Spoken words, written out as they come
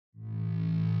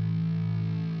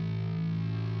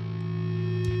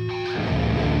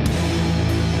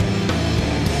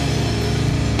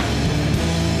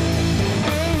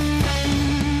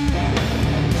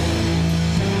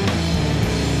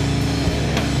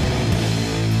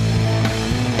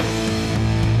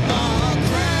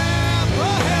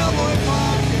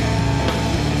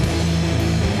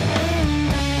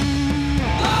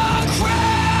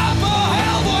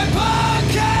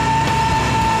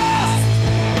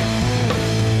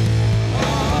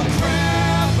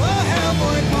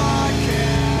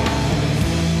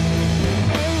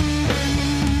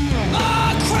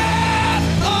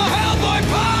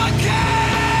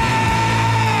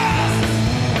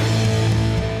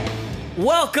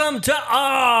Welcome to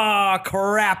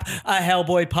Crap, a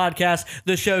Hellboy podcast,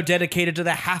 the show dedicated to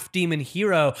the half-demon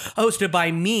hero, hosted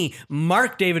by me,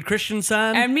 Mark David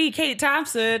Christensen. And me, Kate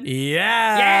Thompson.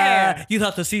 Yeah. You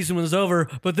thought the season was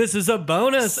over, but this is a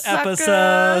bonus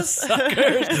episode.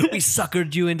 Suckers. We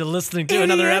suckered you into listening to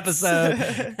another episode.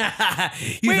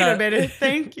 Wait a minute.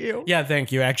 Thank you. Yeah,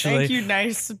 thank you, actually. Thank you,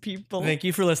 nice people. Thank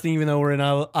you for listening, even though we're in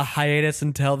a hiatus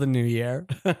until the new year.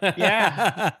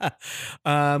 Yeah.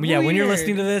 When you're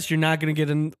listening to this, you're not going to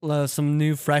get some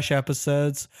new, fresh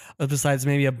episodes besides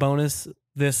maybe a bonus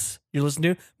you're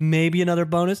listening to. Maybe another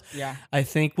bonus. Yeah. I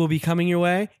think will be coming your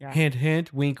way. Yeah. Hint,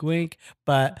 hint, wink, wink.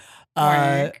 But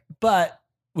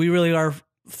we really, our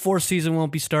fourth season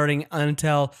won't be starting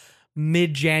until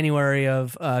mid-January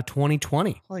of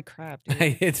 2020. Holy crap,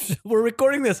 dude. We're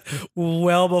recording this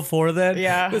well before then.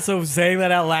 Yeah. So saying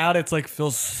that out loud, it's like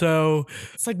feels so.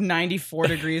 It's like 94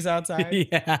 degrees outside.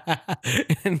 Yeah.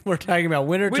 And we're talking about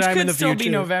wintertime Which could in the still future. be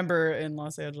November in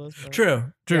Los Angeles. But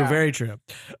True, Yeah. very true.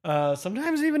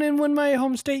 Sometimes even in my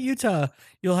home state, Utah,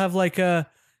 you'll have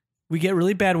we get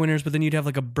really bad winters, but then you'd have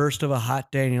like a burst of a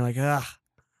hot day and you're like, ugh.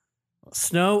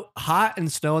 Hot and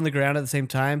snow on the ground at the same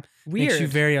time makes you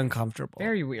very uncomfortable.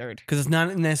 Very weird. Because it's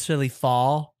not necessarily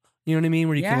fall. You know what I mean?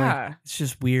 Where you can it's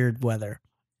just weird weather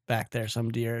back there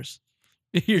some years.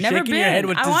 You're Never shaking been. your head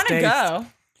with I want to distaste. go.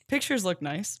 Pictures look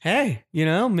nice. Hey,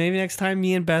 maybe next time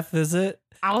me and Beth visit.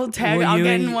 I'll get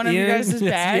in one of you guys'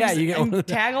 bags and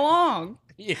tag along.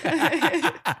 Yeah.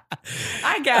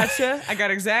 I gotcha. I got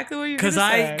exactly what you're gonna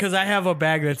say. Because I have a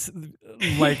bag that's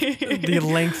like the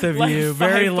length of Like you,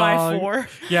 very 5 long. by 4.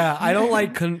 Yeah, I don't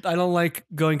like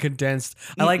going condensed.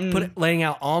 I like laying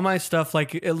out all my stuff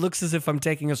like it looks as if I'm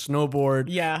taking a snowboard.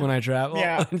 Yeah. When I travel.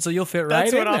 Yeah. And so you'll fit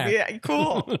That's right what in I'll there. be.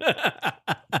 Cool.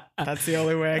 That's the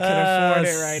only way I can afford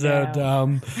it right now. So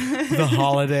dumb. The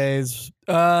holidays.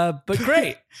 But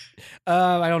great.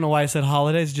 I don't know why I said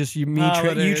holidays. Just you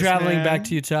traveling back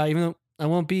to Utah, even though I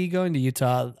won't be going to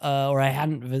Utah, I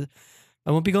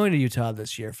won't be going to Utah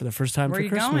this year for the first time for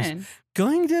Christmas. Where are you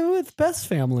Going to with Beth's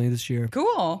family this year.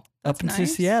 Cool. That's up into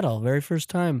nice. Seattle, very first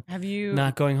time. Have you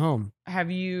not going home? Have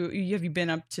you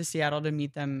been up to Seattle to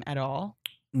meet them at all?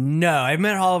 No, I've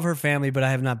met all of her family, but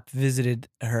I have not visited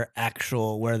her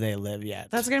actual where they live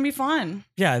yet. That's gonna be fun.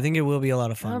 Yeah, I think it will be a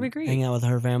lot of fun. That'll be great. Hang out with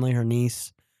her family, her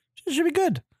niece. It should be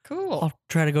good. Cool. I'll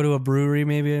try to go to a brewery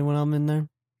maybe when I'm in there.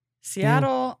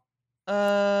 Seattle.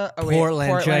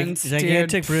 Portland.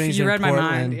 Gigantic brewing. You read my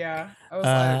Portland. mind. Yeah.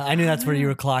 I knew that's where you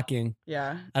were clocking.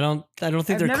 Yeah. I don't think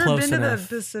I've they're never close been enough.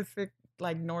 to the Pacific,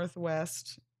 like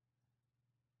Northwest.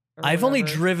 I've only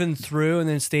driven through and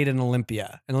then stayed in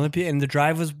Olympia. And the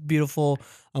drive was beautiful.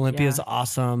 Olympia's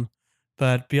awesome.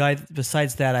 But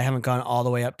besides that, I haven't gone all the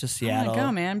way up to Seattle. I want to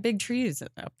go, man. Big trees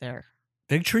up there.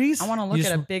 Big trees? I want to look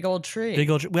at a big old tree.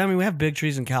 Well, I mean, we have big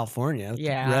trees in California.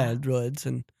 Yeah. Redwoods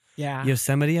and yeah.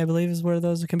 Yosemite, I believe, is where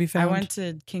those can be found. I went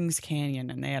to Kings Canyon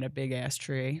and they had a big ass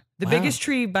tree. The biggest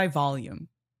tree by volume.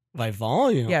 By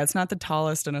volume? Yeah, it's not the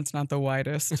tallest and it's not the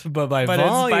widest. but volume.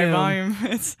 It's by volume.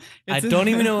 I don't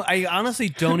even know. I honestly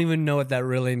don't even know what that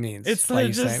really means. It's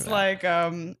just like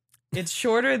it's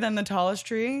shorter than the tallest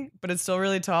tree, but it's still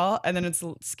really tall, and then it's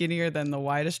skinnier than the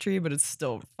widest tree, but it's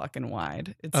still fucking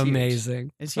wide. It's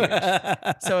amazing. Huge. It's huge.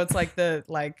 So it's like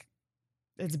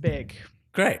it's big.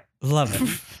 Great. Love it.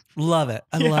 Love it.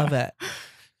 I love it.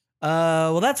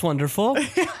 Well, that's wonderful.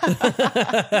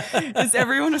 Is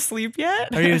everyone asleep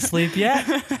yet? Are you asleep yet?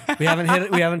 We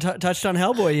haven't touched on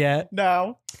Hellboy yet.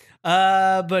 No.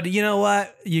 But you know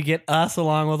what? You get us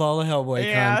along with all the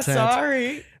Hellboy content.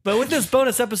 Sorry. But with this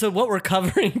bonus episode, what we're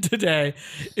covering today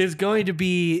is going to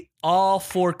be all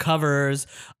 4 covers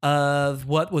of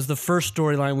what was the first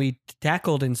storyline we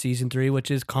tackled in season 3, which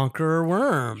is Conqueror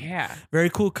Worm. Yeah. Very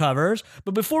cool covers.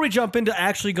 But before we jump into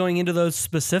actually going into those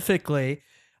specifically,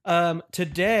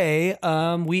 today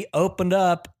we opened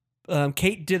up.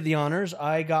 Kate did the honors.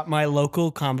 I got my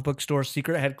local comic book store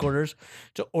secret headquarters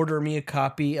to order me a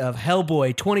copy of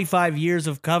Hellboy 25 Years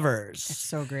of Covers. It's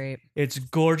so great. It's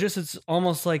gorgeous. It's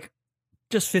almost like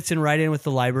just fits in right in with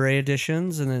the library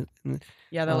editions. And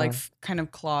the kind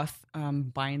of cloth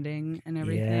binding and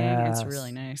everything. Yes. It's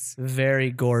really nice. Very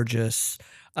gorgeous.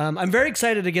 I'm very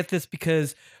excited to get this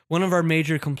because one of our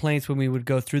major complaints when we would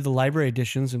go through the library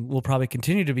editions, and will probably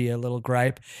continue to be a little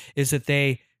gripe, is that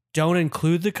they don't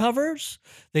include the covers.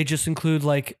 They just include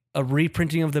like a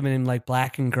reprinting of them in like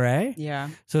black and gray. Yeah.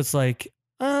 So it's like,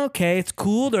 okay, it's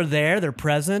cool. They're there. They're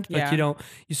present, but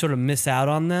you sort of miss out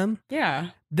on them. Yeah.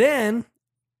 Then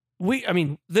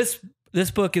this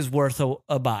book is worth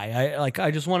a buy.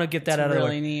 I just want to get that out of the way.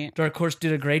 Really neat. Dark Horse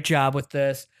did a great job with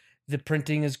this. The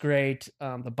printing is great.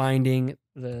 The binding,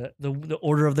 the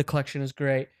order of the collection is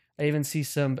great. I even see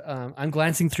some. I'm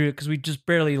glancing through it because we just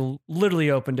barely,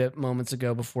 literally opened it moments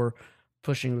ago before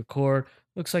pushing record.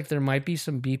 Looks like there might be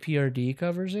some BPRD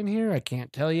covers in here. I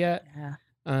can't tell yet. Yeah.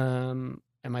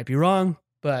 I might be wrong,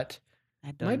 but I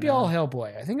it don't might be know. all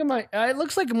Hellboy. I think it might. It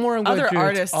looks like more I'm going Other through,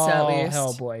 it's artists, at all least.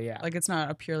 Hellboy. Yeah, Like it's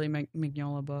not a purely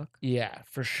Mignola book. yeah,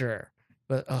 for sure.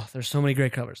 But there's so many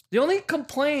great covers. The only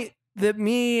complaint that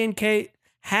me and Kate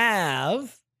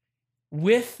have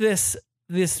with this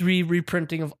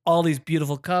reprinting of all these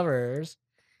beautiful covers,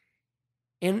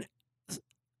 and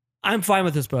I'm fine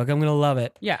with this book. I'm gonna love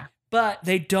it. Yeah. But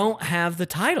they don't have the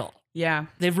title. Yeah.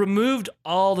 They've removed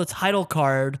all the title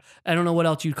card. I don't know what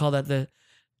else you'd call that.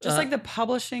 Just like the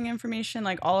publishing information,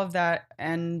 like all of that,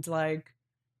 and like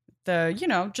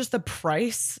just the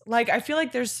price. Like I feel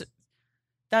like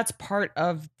that's part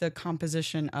of the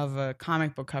composition of a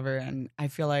comic book cover. And I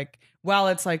feel like while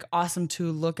it's like awesome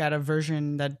to look at a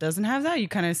version that doesn't have that, you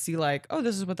kind of see like, oh,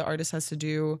 this is what the artist has to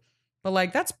do. But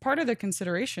like that's part of the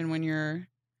consideration when you're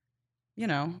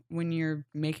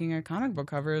making a comic book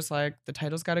cover, is like the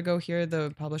title's got to go here,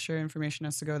 the publisher information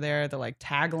has to go there, the like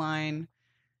tagline,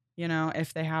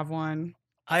 if they have one.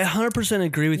 I 100%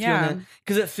 agree with you on that,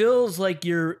 because it feels like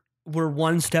we're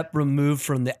one step removed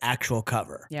from the actual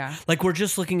cover. Yeah. Like we're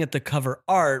just looking at the cover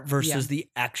art versus the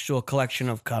actual collection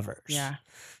of covers. Yeah.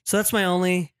 So that's my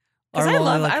only. Because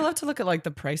I love to look at like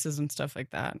the prices and stuff like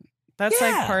that. That's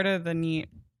like part of the neat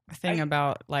thing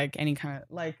about like any kind of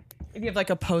like, if you have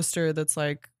like a poster that's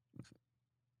like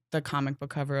the comic book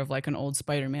cover of like an old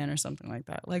Spider-Man or something like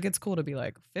that. Like it's cool to be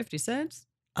like 50 cents.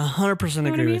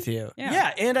 100% agree with you.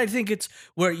 Yeah. And I think it's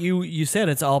where you said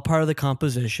it's all part of the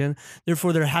composition.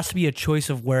 Therefore, there has to be a choice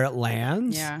of where it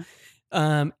lands. Yeah.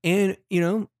 And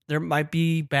there might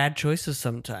be bad choices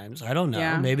sometimes. I don't know.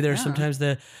 Yeah. Maybe there's sometimes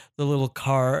the little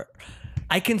car.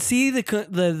 I can see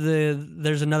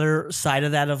there's another side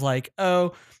of that of like,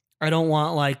 oh, I don't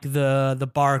want like the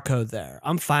barcode there.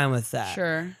 I'm fine with that.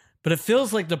 Sure. But it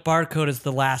feels like the barcode is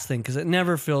the last thing, because it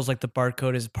never feels like the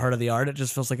barcode is part of the art. It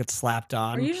just feels like it's slapped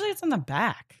on. Or usually it's on the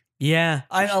back. Yeah.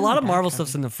 A lot of Marvel back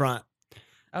stuff's in the front.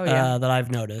 Oh, yeah. That I've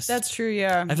noticed. That's true,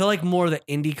 yeah. I feel like more of the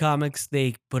indie comics,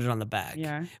 they put it on the back.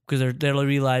 Yeah. Because they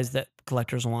realize that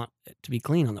collectors want it to be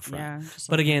clean on the front. Yeah.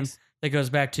 But again, that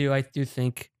goes back to, I do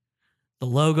think the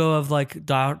logo of like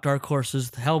Dark Horse's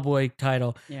Hellboy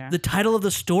title, the title of the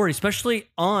story, especially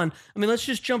let's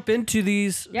just jump into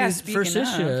these first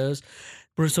issues.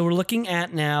 So we're looking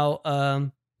at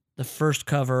now the first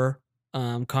cover,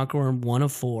 Conqueror 1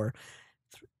 of 4.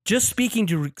 Just speaking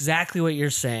to exactly what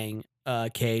you're saying,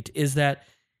 Kate, is that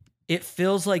it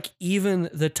feels like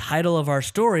even the title of our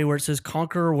story, where it says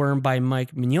Conqueror Worm by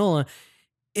Mike Mignola,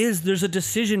 there's a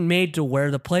decision made to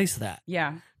where to place that.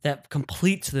 Yeah. That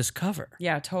completes this cover.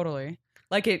 Yeah, totally.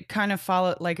 Like it kind of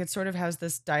like it sort of has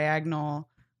this diagonal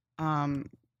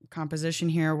composition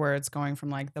here where it's going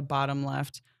from like the bottom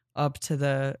left up to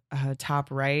the top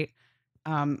right.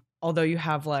 Although you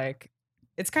have like,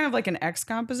 it's kind of like an X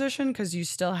composition, because you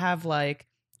still have like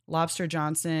Lobster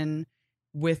Johnson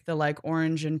with the like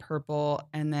orange and purple,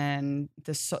 and then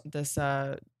this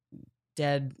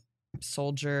dead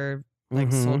soldier,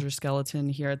 like soldier skeleton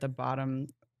here at the bottom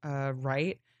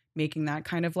right, making that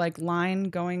kind of like line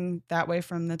going that way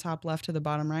from the top left to the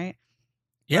bottom right.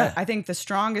 Yeah. But I think the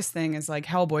strongest thing is like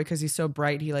Hellboy, because he's so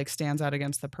bright, he like stands out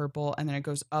against the purple, and then it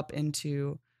goes up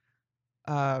into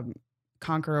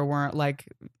Conqueror Worm, like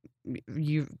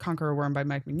Conqueror Worm by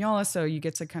Mike Mignola. So you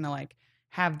get to kind of like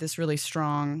have this really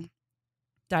strong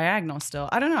diagonal still.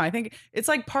 I don't know. I think it's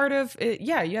like part of it.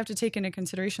 Yeah, you have to take into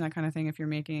consideration that kind of thing if you're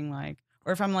making like,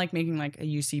 or if I'm like making like a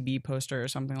UCB poster or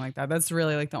something like that. That's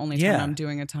really like the only time I'm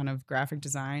doing a ton of graphic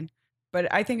design.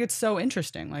 But I think it's so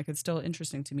interesting. Like it's still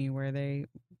interesting to me where they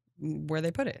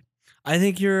put it. I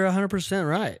think you're 100%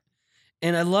 right.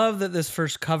 And I love that this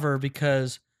first cover,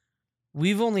 because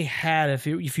we've only had, if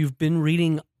you've been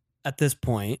reading at this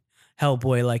point,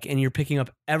 Hellboy, like, and you're picking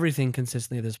up everything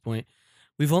consistently at this point,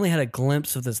 we've only had a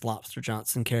glimpse of this Lobster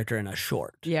Johnson character in a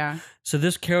short. Yeah. So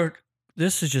this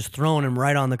is just throwing him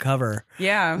right on the cover.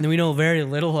 Yeah. And we know very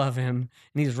little of him,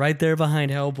 and he's right there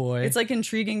behind Hellboy. It's like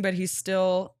intriguing, but he's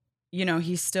still,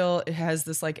 he still has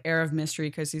this like air of mystery,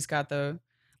 because he's got the,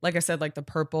 like I said, like the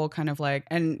purple kind of like,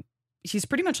 and he's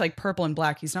pretty much like purple and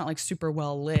black. He's not like super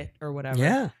well lit or whatever.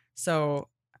 Yeah. So,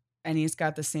 and he's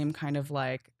got the same kind of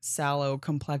like sallow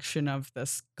complexion of the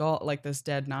skull, like this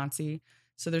dead Nazi.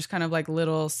 So there's kind of like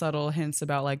little subtle hints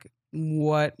about like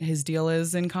what his deal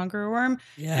is in Conqueror Worm.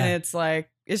 Yeah. And it's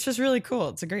like, it's just really cool.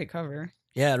 It's a great cover.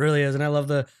 Yeah, it really is. And I love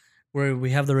the where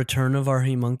we have the return of our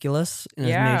homunculus in a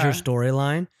major Yeah.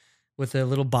 storyline with a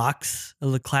little box, a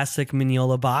little classic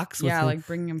Mignola box. Yeah, with like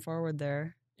bringing him forward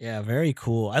there. yeah, very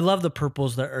cool. I love the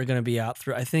purples that are going to be out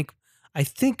through. I think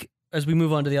as we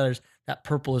move on to the others, that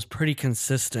purple is pretty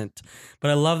consistent. But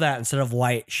I love that instead of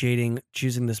white shading,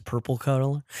 choosing this purple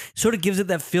color. Sort of gives it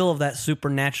that feel of that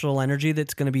supernatural energy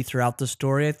that's going to be throughout the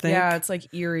story, I think. Yeah, it's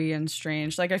like eerie and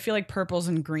strange. Like I feel like purples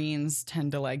and greens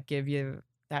tend to like give you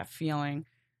that feeling.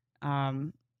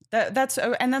 That's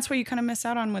what you kind of miss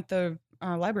out on with the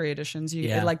library editions.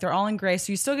 Yeah. Like they're all in gray,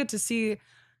 so you still get to see,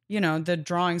 the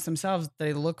drawings themselves.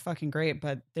 They look fucking great,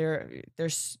 but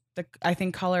I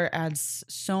think color adds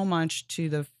so much to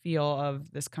the feel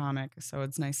of this comic. So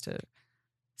it's nice to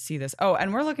see this. Oh,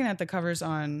 and we're looking at the covers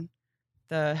on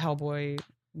the Hellboy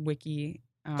wiki.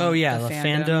 The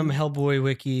fandom Hellboy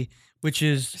wiki, which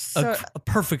is a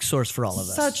perfect source for all of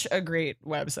us. Such a great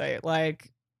website.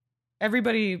 Like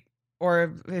everybody,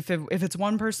 or if it's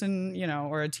one person,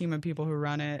 or a team of people who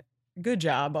run it, good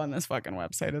job on this fucking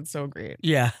website. It's so great.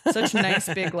 Yeah. Such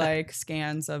nice big like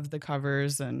scans of the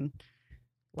covers, and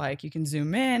like you can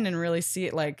zoom in and really see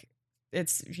it. Like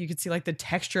you could see like the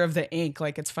texture of the ink.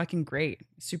 Like it's fucking great.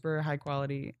 Super high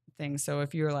quality thing. So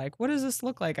if you're like, what does this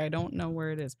look like? I don't know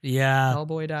where it is. Yeah.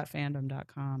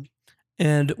 Hellboy.fandom.com.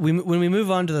 And when we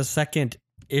move on to the second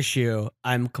issue,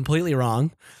 I'm completely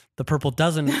wrong. The purple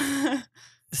doesn't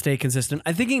stay consistent.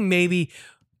 I'm thinking maybe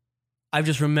I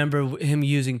just remember him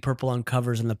using purple on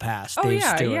covers in the past. Oh, Dave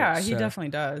Stewart, yeah, he definitely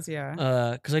does.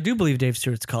 Yeah. Because I do believe Dave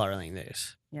Stewart's coloring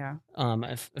these. Yeah.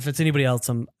 If it's anybody else,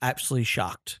 I'm absolutely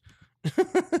shocked.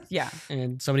 Yeah.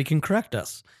 And somebody can correct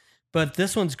us. But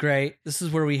this one's great. This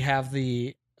is where we have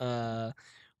the oh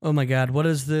my god, what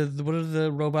are the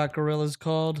robot gorillas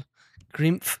called?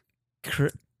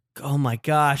 Oh my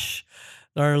gosh.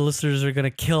 Our listeners are gonna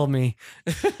kill me.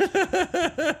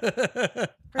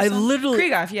 I literally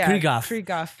Krieghoff, yeah.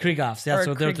 Krieghoffs. That's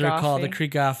what they're called. The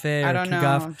Krieghoff. I don't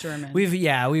know German.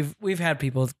 We've had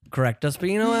people correct us, but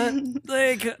you know what?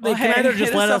 They can either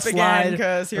just hit let us slide.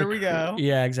 Because here we go.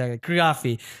 Yeah, exactly.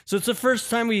 Krieghoff. So it's the first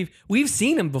time we've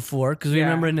seen him before because we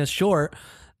remember in this short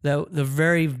the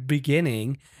very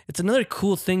beginning. It's another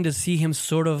cool thing to see him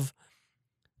sort of.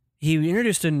 He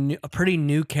introduced a pretty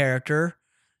new character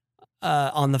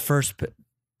on the first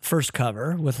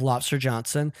cover with Lobster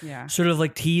Johnson. Yeah. Sort of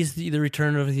like teased the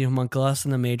return of the homunculus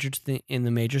in the major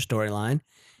storyline.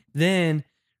 Then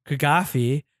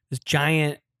Krieghoff, this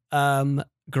giant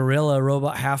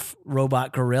gorilla half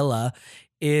robot gorilla,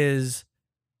 is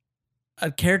a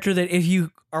character that if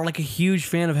you are like a huge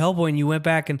fan of Hellboy and you went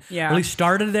back and really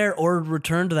started there or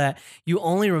returned to that, you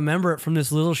only remember it from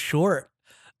this little short.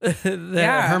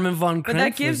 Herman von Krenz. But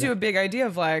that gives you a big idea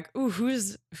of like, ooh,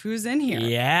 who's in here?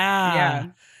 Yeah.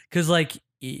 Because like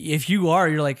if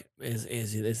you're like,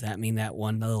 does that mean that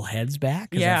one little head's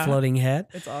back? Is that floating head?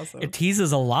 It's awesome. It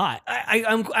teases a lot.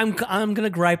 I'm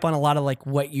gonna gripe on a lot of like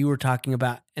what you were talking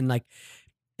about and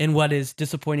what is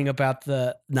disappointing about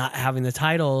the not having the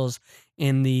titles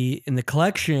in the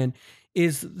collection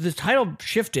is the title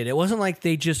shifted. It wasn't like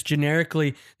they just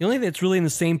generically, the only thing that's really in the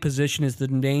same position is the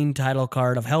main title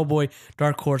card of Hellboy,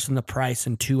 Dark Horse, and The Price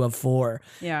in 2 of 4.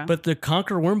 Yeah. But the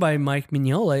Conquer Worm by Mike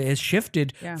Mignola is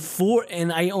shifted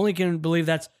and I only can believe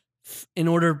that's in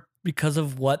order because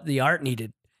of what the art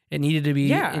needed. It needed to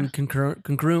be in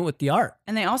congruent with the art.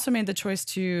 And they also made the choice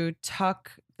to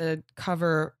tuck the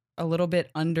cover a little bit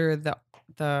under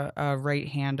the right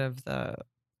hand of the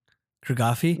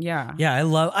Krieghoff? Yeah. Yeah, I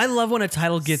love when a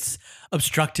title gets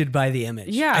obstructed by the image.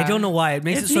 Yeah. I don't know why. It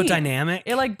makes it so neat. dynamic.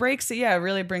 It like breaks it. Yeah, it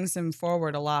really brings him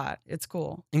forward a lot. It's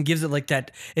cool. And gives it like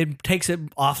that. It takes it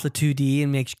off the 2D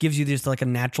and gives you just like a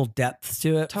natural depth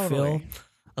to it. Totally. Feel.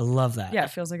 I love that. Yeah,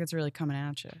 it feels like it's really coming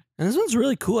at you. And this one's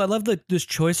really cool. I love this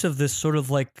choice of this sort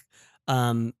of like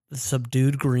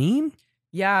subdued green.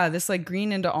 Yeah, this like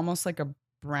green into almost like a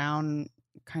brown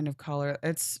kind of color.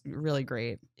 It's really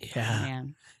great. Yeah.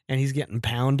 Man. And he's getting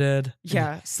pounded.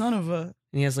 Yeah, son of a. And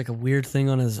he has like a weird thing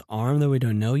on his arm that we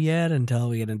don't know yet until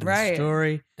we get into the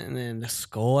story. And then the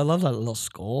skull. I love that little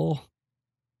skull.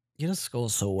 You know, skull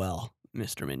so well,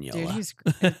 Mr. Mignola.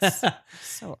 Dude, it's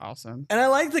so awesome. And I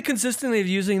like the consistency of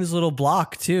using this little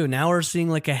block too. Now we're seeing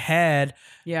like a head.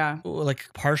 Yeah.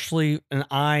 Like partially an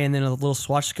eye and then a little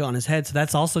swastika on his head. So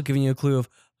that's also giving you a clue of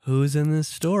who's in this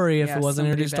story if it wasn't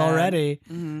introduced already.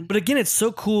 Mm-hmm. But again, it's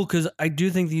so cool because I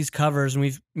do think these covers, and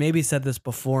we've maybe said this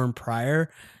before in prior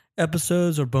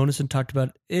episodes or bonus and talked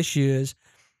about issues,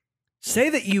 say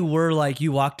that you were like,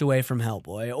 you walked away from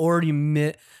Hellboy or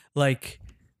you like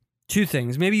two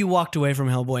things. Maybe you walked away from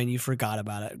Hellboy and you forgot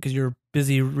about it because you're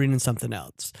busy reading something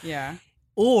else. Yeah.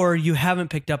 or you haven't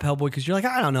picked up Hellboy because you're like,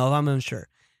 I don't know, I'm unsure.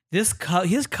 His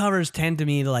covers tend to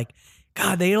me to like,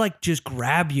 God, they like just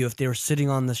grab you if they were sitting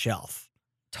on the shelf.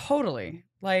 Totally.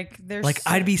 Like there's Like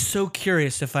I'd be so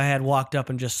curious if I had walked up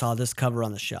and just saw this cover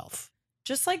on the shelf.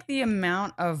 just like the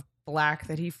amount of black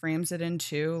that he frames it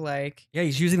into, like Yeah,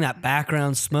 he's using that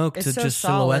background smoke It's to so just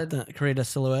solid. create a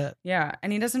silhouette. yeah,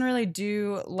 and he doesn't really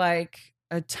do like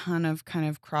a ton of kind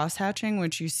of cross hatching,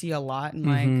 which you see a lot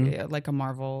in like a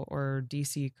Marvel or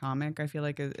DC comic. I feel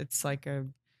like it's like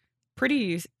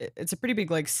it's a pretty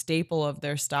big like staple of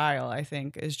their style. I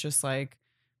think is just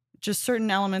certain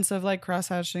elements of like cross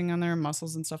hatching on their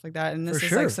muscles and stuff like that. And this For is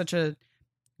sure. like such a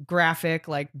graphic,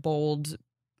 like bold,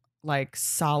 like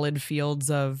solid fields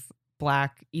of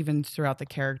black even throughout the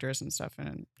characters and stuff, and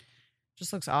it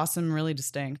just looks awesome, really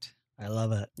distinct. I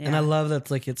love it. And Yeah. I love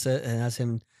that like it has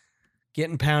him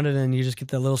getting pounded and you just get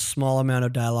that little small amount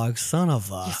of dialogue. Son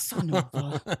of a. You son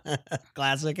of a.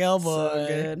 Classic Hellboy. So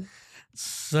good.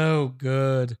 So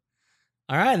good.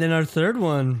 All right, then our third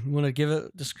one. You want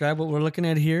to describe what we're looking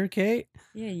at here, Kate?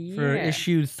 Yeah. For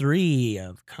issue 3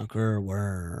 of Conqueror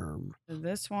Worm.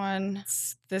 This one,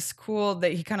 it's this cool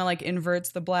that he kind of like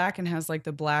inverts the black and has like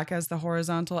the black as the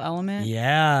horizontal element.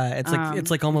 Yeah, it's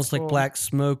like almost like cool. black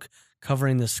smoke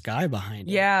covering the sky behind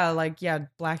it. Yeah,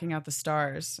 blacking out the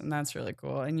stars, and that's really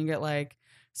cool. And you get like,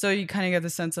 so you kind of get the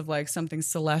sense of like something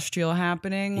celestial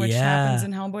happening, which happens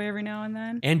in Hellboy every now and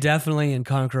then. And definitely in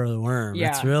Conqueror the Worm.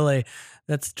 Yeah.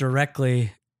 That's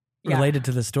directly related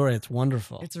to the story. It's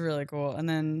wonderful. It's really cool. And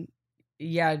then,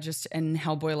 yeah, just and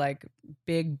Hellboy, like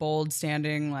big, bold,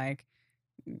 standing, like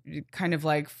kind of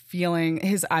like feeling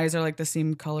his eyes are like the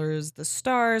same color as the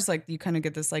stars. Like you kind of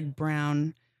get this like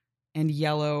brown and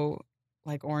yellow,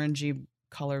 like orangey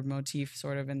color motif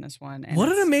sort of in this one. And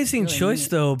what an amazing really choice,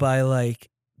 neat. though, by like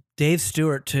Dave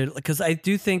Stewart because I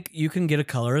do think you can get a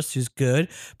colorist who's good,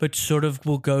 but sort of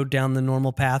will go down the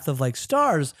normal path of like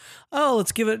stars. Oh,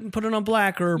 let's put it on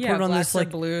black or put it on blacks this or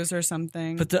like blues or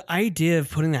something. But the idea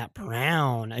of putting that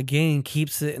brown again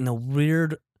keeps it in the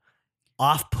weird,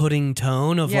 off-putting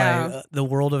tone of like the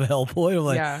world of Hellboy, of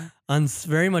like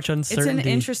very much uncertainty. It's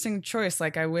an interesting choice.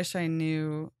 Like I wish I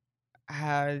knew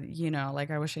how, like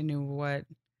I wish I knew what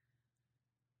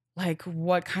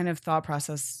kind of thought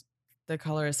process the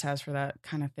colorist has for that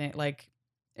kind of thing. Like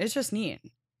it's just neat.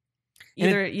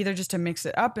 Either just to mix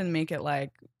it up and make it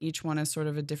like each one is sort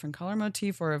of a different color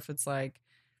motif, or if it's like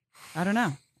I don't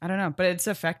know, but it's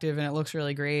effective and it looks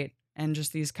really great. And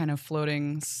just these kind of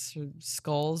floating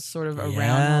skulls sort of around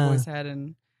Hellboy's head,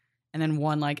 and then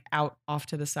one like out off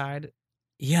to the side.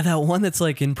 Yeah, that one that's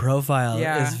like in profile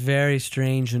is very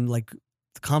strange, and like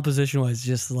the composition was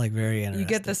just like very interesting. You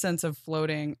get the sense of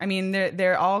floating. I mean,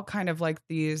 they're all kind of like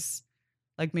these,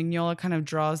 like Mignola kind of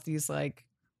draws these like,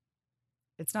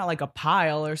 it's not like a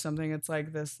pile or something. It's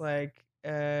like this like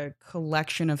a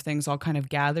collection of things all kind of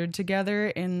gathered together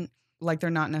in like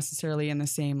they're not necessarily in the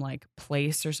same like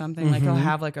place or something. Like he'll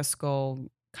have like a skull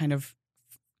kind of,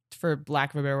 for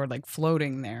lack of a better word, like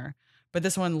floating there. But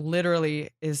this one literally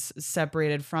is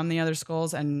separated from the other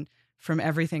skulls and from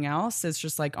everything else. It's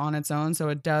just like on its own. So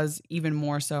it does even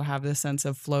more so have this sense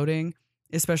of floating,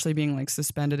 especially being like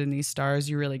suspended in these stars.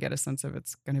 You really get a sense of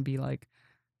it's going to be like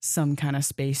some kind of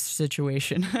space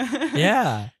situation.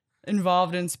 Yeah.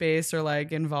 Involved in space or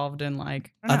like involved in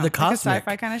like the cosmic like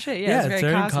sci-fi kind of shit. Yeah, it's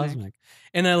very cosmic.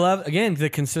 And I love again the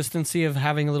consistency of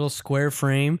having a little square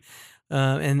frame,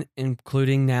 and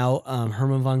including now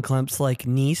Herman von Klemp's like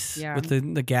niece with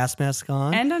the gas mask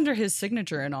on, and under his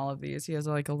signature in all of these, he has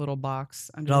like a little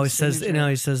box. Under it always says,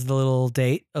 he says the little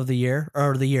date of the year,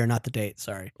 or the year, not the date.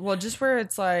 Sorry. Well, just where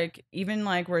it's like even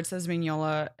like where it says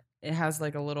Mignola, it has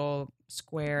like a little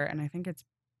square, and I think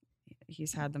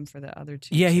he's had them for the other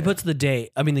two. Yeah, he puts the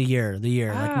date. I mean the year,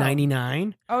 like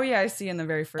 99. Oh yeah, I see in the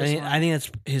very first one. I think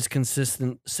that's his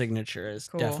consistent signature is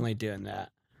definitely doing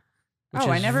that.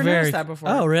 I never noticed that before.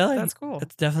 Oh, really? That's cool.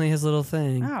 That's definitely his little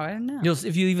thing. Oh, I didn't know.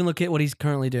 If you even look at what he's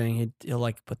currently doing, he'll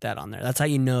like put that on there. That's how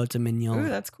you know it's a Mignola. Ooh,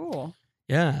 that's cool.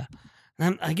 Yeah.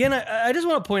 Again, I just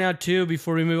want to point out too,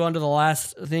 before we move on to the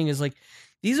last thing, is like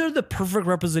these are the perfect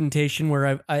representation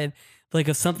where I like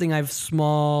of something I've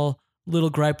small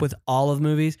little gripe with all of the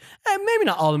movies. And maybe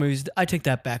not all the movies. I take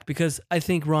that back because I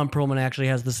think Ron Perlman actually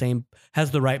has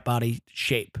the right body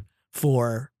shape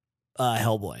for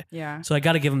Hellboy. Yeah. So I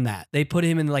got to give him that. They put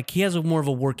him in like he has more of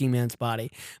a working man's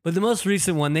body. But the most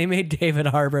recent one, they made David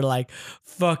Harbour like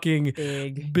fucking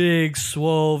big,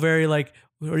 swole, very like,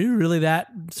 are you really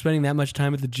spending that much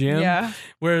time at the gym? Yeah.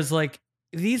 Whereas like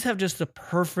these have just a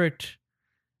perfect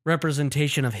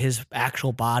representation of his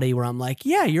actual body where I'm like,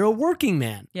 yeah, you're a working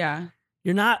man. Yeah.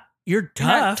 You're not you're You're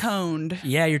not tough. toned.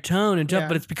 Yeah, you're toned and tough, Yeah.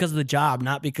 but it's because of the job,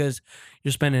 not because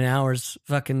you're spending hours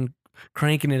fucking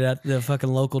cranking it at the fucking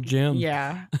local gym.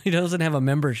 Yeah. He doesn't have a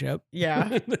membership.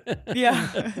 Yeah.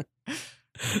 Yeah.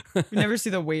 You never see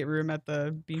the weight room at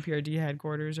the BPRD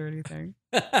headquarters or anything.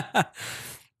 I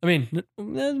mean,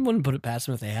 I wouldn't put it past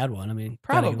them if they had one. I mean,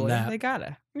 gotta give them Probably. that. They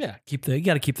gotta. Yeah, you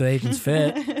got to keep the agents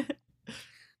fit.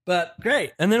 But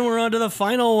great. And then we're on to the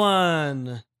final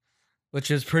one,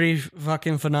 which is pretty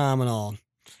fucking phenomenal.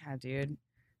 Yeah, dude.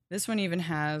 This one even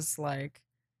has like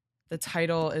the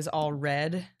title is all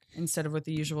red instead of with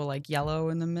the usual like yellow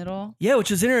in the middle. Yeah,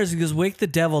 which is interesting because Wake the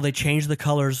Devil, they changed the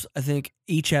colors. I think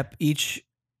each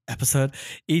episode,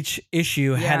 each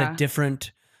issue had Yeah. a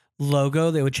different logo.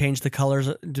 They would change the colors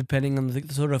depending on the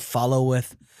sort of follow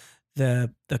with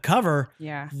the cover.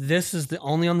 Yeah. This is the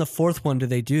only on the fourth one do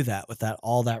they do that with that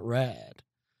all that red.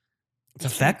 It's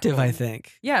That's pretty effective, cool. I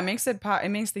think. Yeah, it makes it pop. It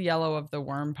makes the yellow of the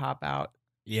worm pop out.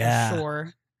 for Yeah.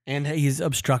 sure. And he's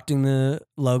obstructing the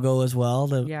logo as well,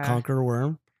 the Yeah. Conqueror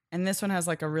worm. And this one has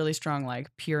like a really strong like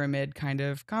pyramid kind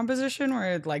of composition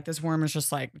where like this worm is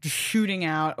just like shooting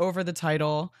out over the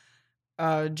title,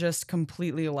 just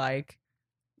completely like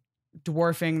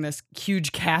dwarfing this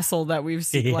huge castle that we've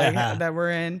seen Yeah. like that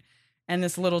we're in, and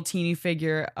this little teeny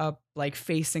figure up like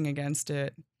facing against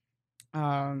it.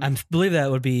 I believe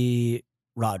that would be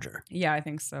Roger Yeah, I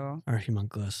think so. or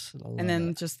Homunculus. I love And then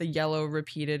it. just the yellow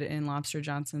repeated in Lobster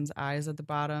Johnson's eyes at the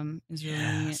bottom is really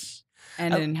neat. Yes.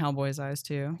 And I- in Hellboy's eyes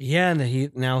too. Yeah, and he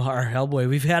now our Hellboy.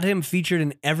 We've had him featured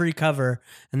in every cover,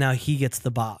 and now he gets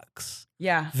the box.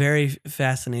 Yeah. Very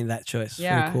fascinating, that choice.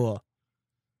 Yeah. Very cool.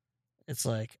 It's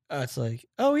like,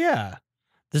 oh yeah,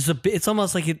 there's it's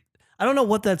almost like it. I don't know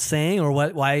what that's saying or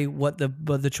what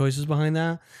the choices behind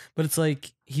that, but it's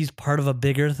like he's part of a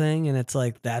bigger thing, and it's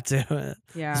like that's it.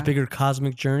 Yeah. This bigger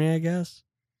cosmic journey, I guess.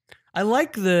 I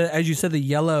like as you said, the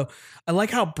yellow. I like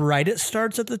how bright it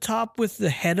starts at the top with the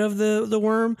head of the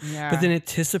worm, Yeah. but then it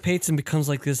dissipates and becomes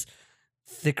like this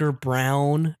thicker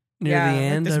brown near the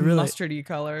end. Like I this really, mustardy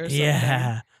color. Or something.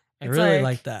 yeah, I It's really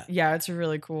like that. Yeah, it's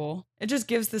really cool. It just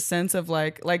gives the sense of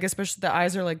like especially the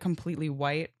eyes are like completely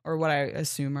white, or what I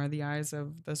assume are the eyes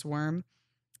of this worm.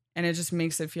 And it just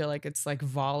makes it feel like it's like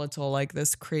volatile, like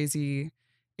this crazy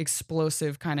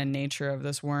explosive kind of nature of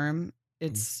this worm.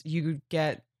 It's you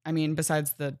get, I mean,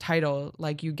 besides the title,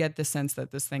 like you get the sense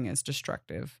that this thing is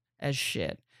destructive as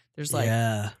shit. There's like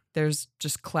yeah, there's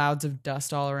just clouds of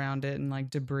dust all around it and like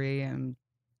debris, and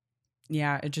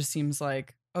yeah, it just seems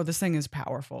like, oh, this thing is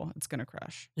powerful. It's gonna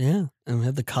crush. yeah, and we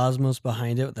have the cosmos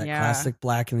behind it with that Yeah. classic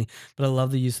black and but I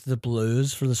love the use of the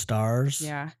blues for the stars.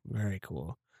 Yeah. Very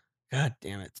cool. God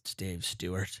damn it, it's Dave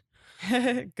Stewart.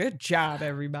 Good job,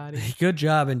 everybody. Good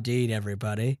job indeed,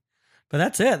 everybody. But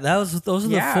that's it. Those are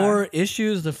Yeah. the 4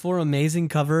 issues, the 4 amazing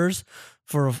covers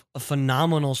for a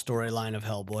phenomenal storyline of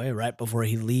Hellboy right before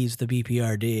he leaves the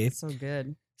BPRD. So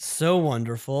good. So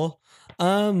wonderful.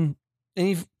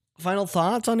 Any final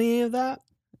thoughts on any of that?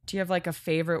 Do you have like a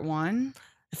favorite one?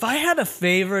 If I had a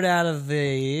favorite out of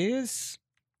these,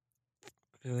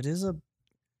 it's a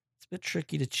bit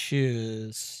tricky to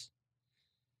choose.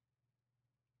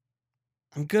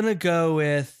 I'm gonna go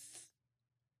with.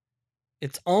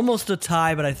 It's almost a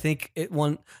tie, but I think it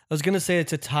won. I was gonna say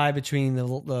it's a tie between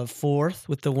the fourth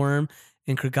with the worm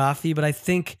and Krigothi, but I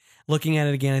think looking at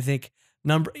it again, I think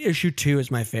issue 2 is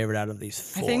my favorite out of these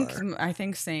 4. I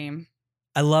think same.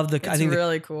 I love the. It's I think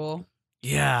really cool.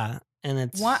 yeah, and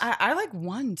it's One, I like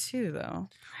 1 too, though.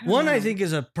 I don't one I know. think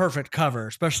is a perfect cover,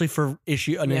 especially for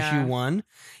issue Yeah. 1.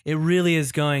 It really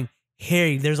is going.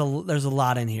 Hey, there's a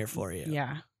lot in here for you.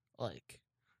 Yeah. Like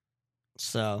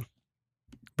so,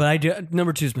 but I do.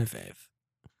 Number 2 is my fave.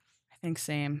 I think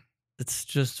same. It's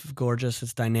just gorgeous.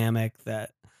 It's dynamic.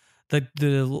 That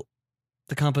the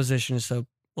composition is so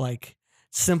like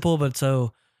simple but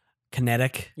so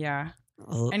kinetic. Yeah.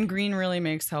 Uh, And green really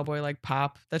makes Hellboy like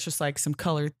pop. That's just like some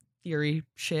color theory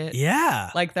shit.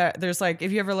 yeah, Like that, there's like,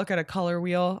 if you ever look at a color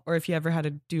wheel, or if you ever had to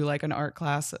do like an art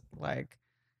class, like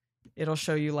it'll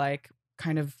show you like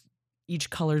kind of each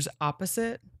color's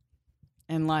opposite.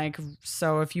 And like,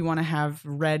 so if you want to have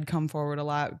red come forward a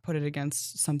lot, put it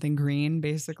against something green,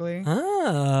 basically.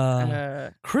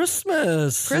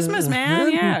 Christmas, Christmas,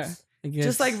 man, yeah. I guess.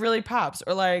 Just like really pops.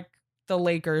 Or like the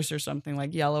Lakers or something,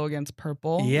 like yellow against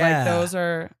purple. Yeah. Like those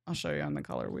are, I'll show you on the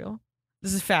color wheel.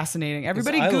 This is fascinating.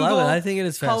 Everybody I Google love it. I think it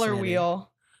is color fascinating.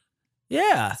 wheel.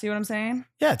 Yeah, See what I'm saying?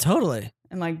 yeah, totally.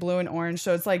 And like blue and orange.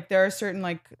 So it's like there are certain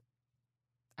like,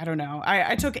 I don't know.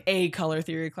 I took a color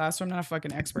theory class, so I'm not a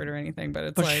fucking expert or anything, but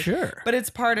it's For like, sure. but it's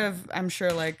part of, I'm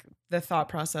sure, like the thought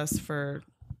process for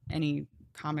any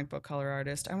comic book color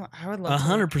artist. I would love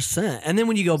 100%. And then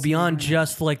when you go beyond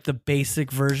just like the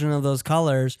basic version of those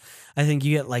colors, I think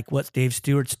you get like what Dave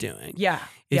Stewart's doing. Yeah.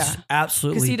 It's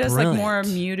absolutely because he does brilliant. like more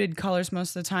muted colors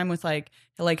most of the time with like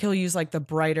he'll use like the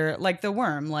brighter, like the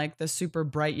worm, like the super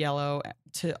bright yellow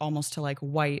to almost to like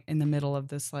white in the middle of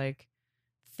this like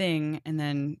thing, and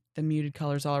then the muted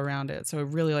colors all around it. So it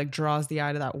really like draws the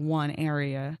eye to that one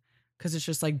area because it's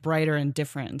just like brighter and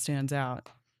different and stands out.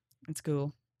 It's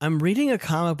cool. I'm reading a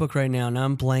comic book right now. Now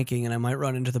I'm blanking, and I might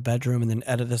run into the bedroom and then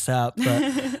edit this out.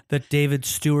 But that David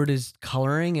Stewart is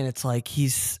coloring, and it's like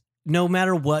he's no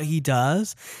matter what he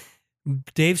does,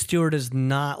 Dave Stewart is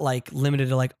not like limited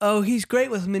to like, oh, he's great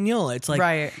with Mignola. It's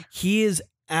like he is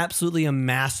absolutely a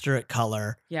master at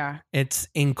color. Yeah, it's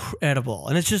incredible,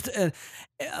 and it's just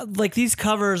like these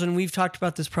covers. And we've talked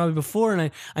about this probably before. And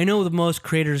I know that most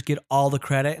creators get all the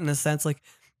credit in a sense, like.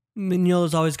 Mignola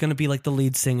is always going to be like the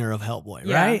lead singer of Hellboy,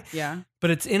 right? Yeah.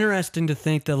 But it's interesting to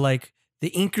think that like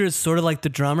the inker is sort of like the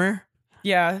drummer.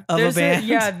 Yeah. Of a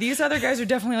band. These other guys are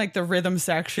definitely like the rhythm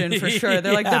section for sure.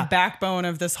 They're like the backbone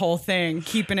of this whole thing,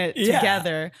 keeping it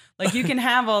together. Like you can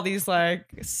have all these like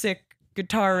sick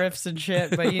guitar riffs and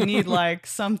shit, but you need like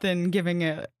something giving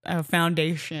it a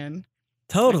foundation.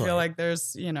 Totally. I feel like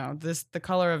there's, the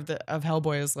color of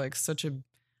Hellboy is like such a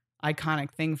iconic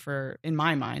thing in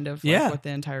my mind of like what the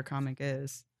entire comic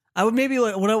is. I would maybe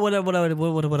like what I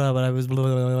was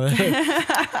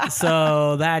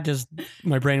so that just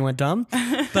my brain went dumb.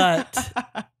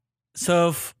 But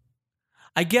so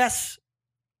I guess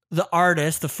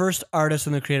the first artist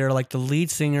and the creator are like the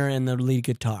lead singer and the lead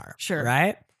guitar. Sure.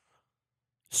 Right?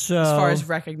 So as far as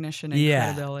recognition and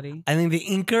credibility. I think the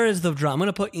inker is the drum. I'm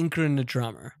gonna put inker in the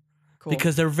drummer. Cool.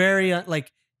 Because they're very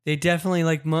like they definitely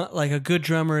like a good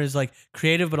drummer is like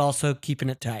creative, but also keeping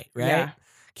it tight, right? Yeah.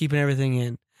 Keeping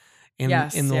everything in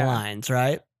the lines,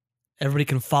 right? Everybody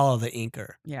can follow the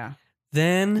inker. Yeah.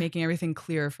 Then making everything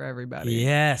clear for everybody.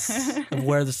 Yes, of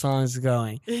where the song is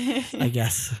going. I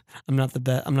guess I'm not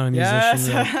I'm not a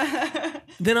musician. Yet.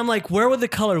 Then I'm like, where would the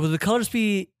colors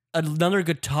be? Another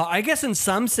guitar, I guess in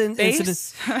some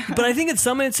incidents, but I think in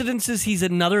some incidences he's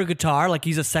another guitar, like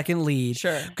he's a second lead.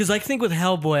 Sure. Because I think with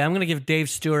Hellboy, I'm going to give Dave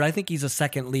Stewart, I think he's a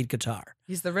second lead guitar.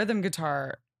 He's the rhythm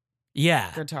guitar.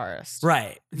 Yeah. Guitarist.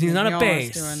 Right. He's not a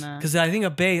bass. Because I think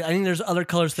there's other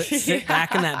colors that sit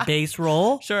back in that bass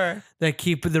role. Sure. That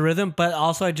keep the rhythm, but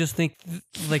also I just think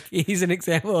like he's an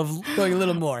example of going a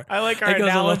little more. I like our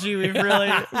analogy we're filling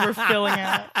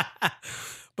out.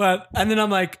 And then I'm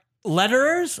like,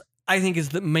 letterers, I think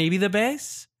is maybe the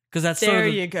bass because that's there.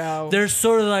 You go. They're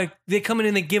sort of like they come in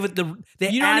and they give it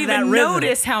you don't even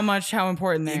notice how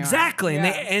important they are. Exactly,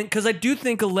 and because I do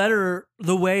think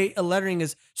the way a lettering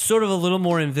is sort of a little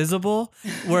more invisible,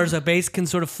 whereas a bass can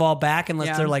sort of fall back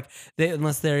unless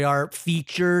unless they are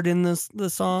featured in the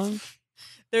song.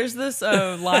 There's this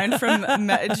line from.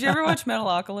 Did you ever watch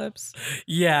Metalocalypse?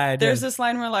 Yeah, I did. There's this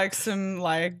line where like some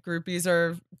like groupies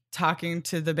are talking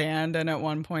to the band, and at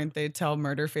one point they tell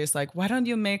Murderface like, "Why don't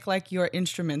you make like your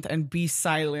instrument and be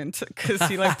silent?" Because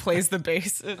he like plays the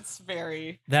bass.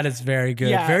 That is very good.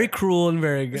 Yeah. Very cruel and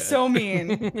very good. So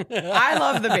mean. I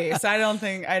love the bass. I don't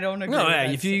agree. No, yeah.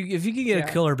 If you can get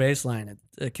a killer bass line,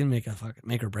 it can make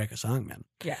make or break a song, man.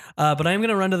 Yeah. But I'm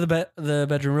gonna run to the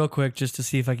bedroom real quick just to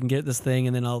see if I can get this thing,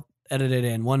 and then I'll edit it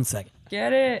in 1 second.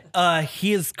 Get it.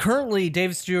 He is currently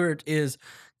Dave Stewart is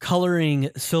coloring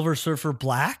Silver Surfer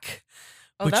black,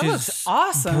 which that is looks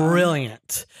awesome,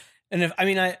 brilliant. And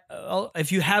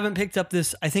if you haven't picked up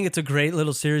this, I think it's a great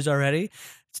little series already.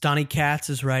 It's Donny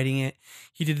Cates is writing it.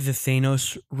 He did the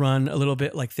Thanos run a little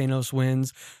bit, like Thanos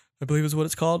Wins, I believe is what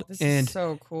it's called. This is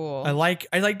so cool. I like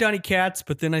Donny Cates,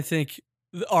 but then I think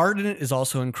the art in it is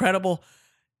also incredible.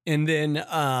 And then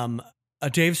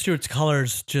Dave Stewart's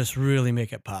colors just really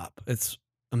make it pop. It's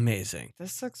amazing.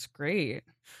 This looks great.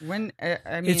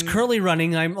 It's currently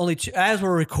running. I'm only as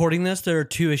we're recording this. There are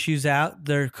 2 issues out.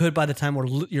 There could, by the time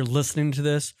you're listening to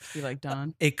this, be like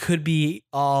done. It could be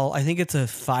all. I think it's a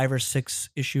 5 or 6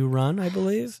 issue run. I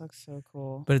believe. This looks so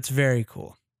cool. But it's very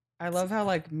cool. I love how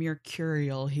like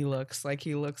mercurial he looks. Like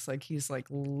he looks like he's like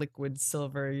liquid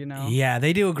silver. Yeah,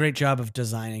 they do a great job of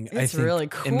designing. It's I think, really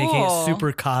cool and making it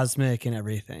super cosmic and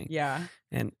everything. Yeah,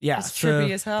 and yeah, it's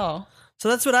trippy as hell. So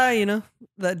that's what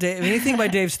anything by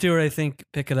Dave Stewart, I think,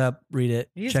 pick it up, read it,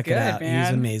 check it out. Man.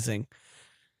 He's amazing.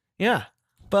 Yeah.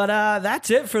 But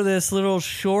that's it for this little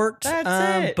short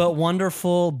but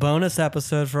wonderful bonus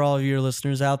episode for all of your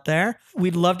listeners out there.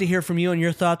 We'd love to hear from you and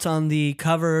your thoughts on the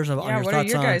covers. What are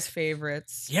your guys'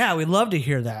 favorites? Yeah, we'd love to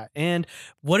hear that. And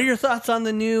what are your thoughts on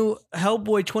the new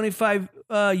Hellboy 25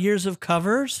 years of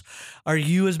covers? Are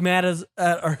you as mad as,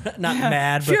 or not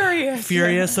mad, but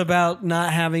furious about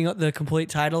not having the complete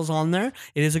titles on there?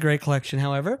 It is a great collection,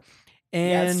 however.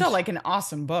 And it's still like an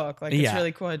awesome book. Like it's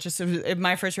really cool.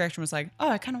 My first reaction was like, oh,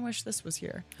 I kind of wish this was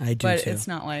here. I do but too. It's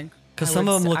not like, because some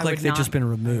of them look like they've just been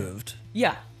removed.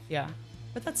 Yeah.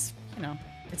 But that's,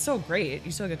 it's so great.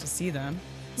 You still get to see them.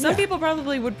 Some people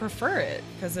probably would prefer it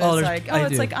because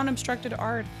it's like unobstructed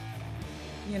art,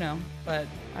 but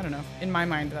I don't know. In my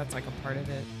mind, that's like a part of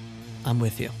it. I'm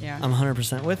with you. Yeah. I'm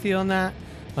 100% with you on that,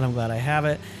 but I'm glad I have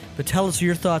it. But tell us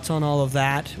your thoughts on all of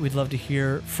that. We'd love to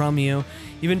hear from you.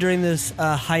 Even during this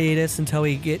hiatus until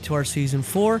we get to our season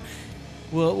 4,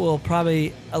 we'll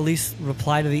probably at least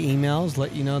reply to the emails,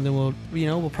 let you know, and then we'll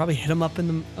probably hit them up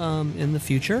in the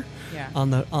future on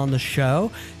the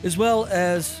show, as well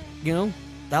as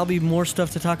that'll be more stuff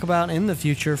to talk about in the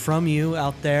future from you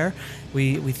out there.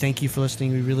 We thank you for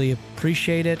listening. We really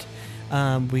appreciate it.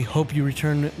 We hope you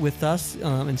return with us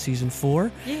in season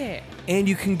 4. Yeah. And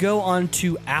you can go on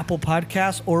to Apple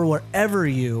Podcasts or wherever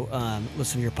you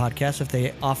listen to your podcast. If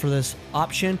they offer this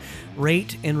option,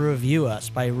 rate and review us.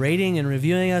 By rating and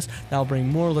reviewing us, that'll bring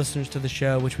more listeners to the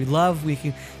show, which we love. We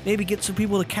can maybe get some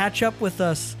people to catch up with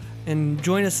us and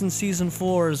join us in season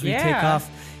 4 as we take off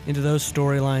into those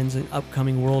storylines and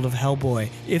upcoming world of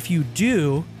Hellboy. If you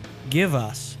do, give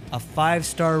us a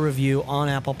 5-star review on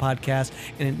Apple Podcasts,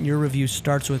 and your review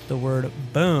starts with the word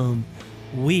boom,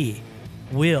 we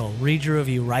will read your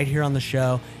review right here on the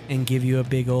show and give you a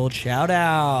big old shout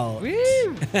out.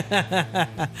 Woo!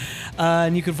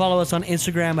 And you can follow us on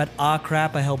Instagram at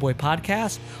Crap, a Hellboy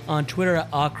podcast, on Twitter at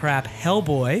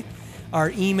Hellboy.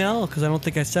 Our email, because I don't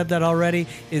think I said that already,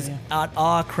 is at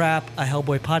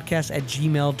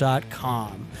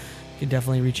awcrapahellboypodcast@gmail.com. You can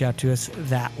definitely reach out to us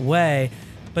that way.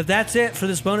 But that's it for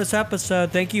this bonus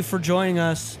episode. Thank you for joining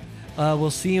us.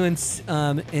 We'll see you in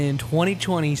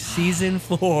 2020, season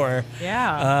 4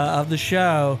 of the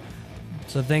show.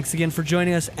 So thanks again for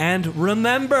joining us. And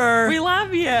remember, we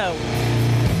love you.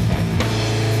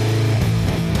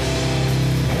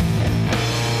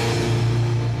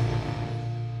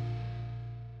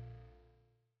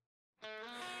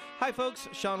 Hi folks,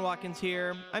 Sean Watkins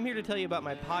here. I'm here to tell you about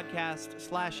my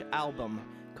podcast/album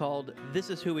called This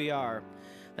Is Who We Are.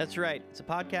 That's right, it's a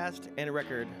podcast and a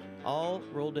record, all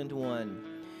rolled into one.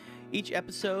 Each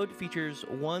episode features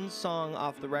one song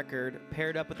off the record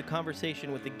paired up with a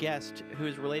conversation with a guest who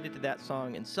is related to that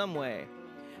song in some way.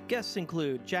 Guests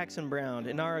include Jackson Brown,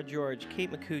 Inara George,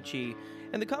 Kate Micucci,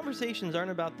 and the conversations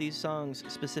aren't about these songs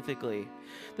specifically.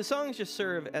 The songs just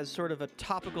serve as sort of a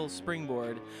topical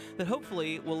springboard that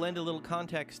hopefully will lend a little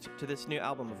context to this new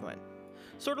album of mine.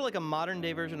 Sort of like a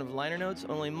modern-day version of liner notes,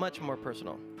 only much more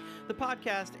personal. The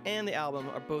podcast and the album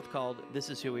are both called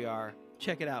This Is Who We Are.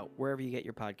 Check it out wherever you get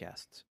your podcasts.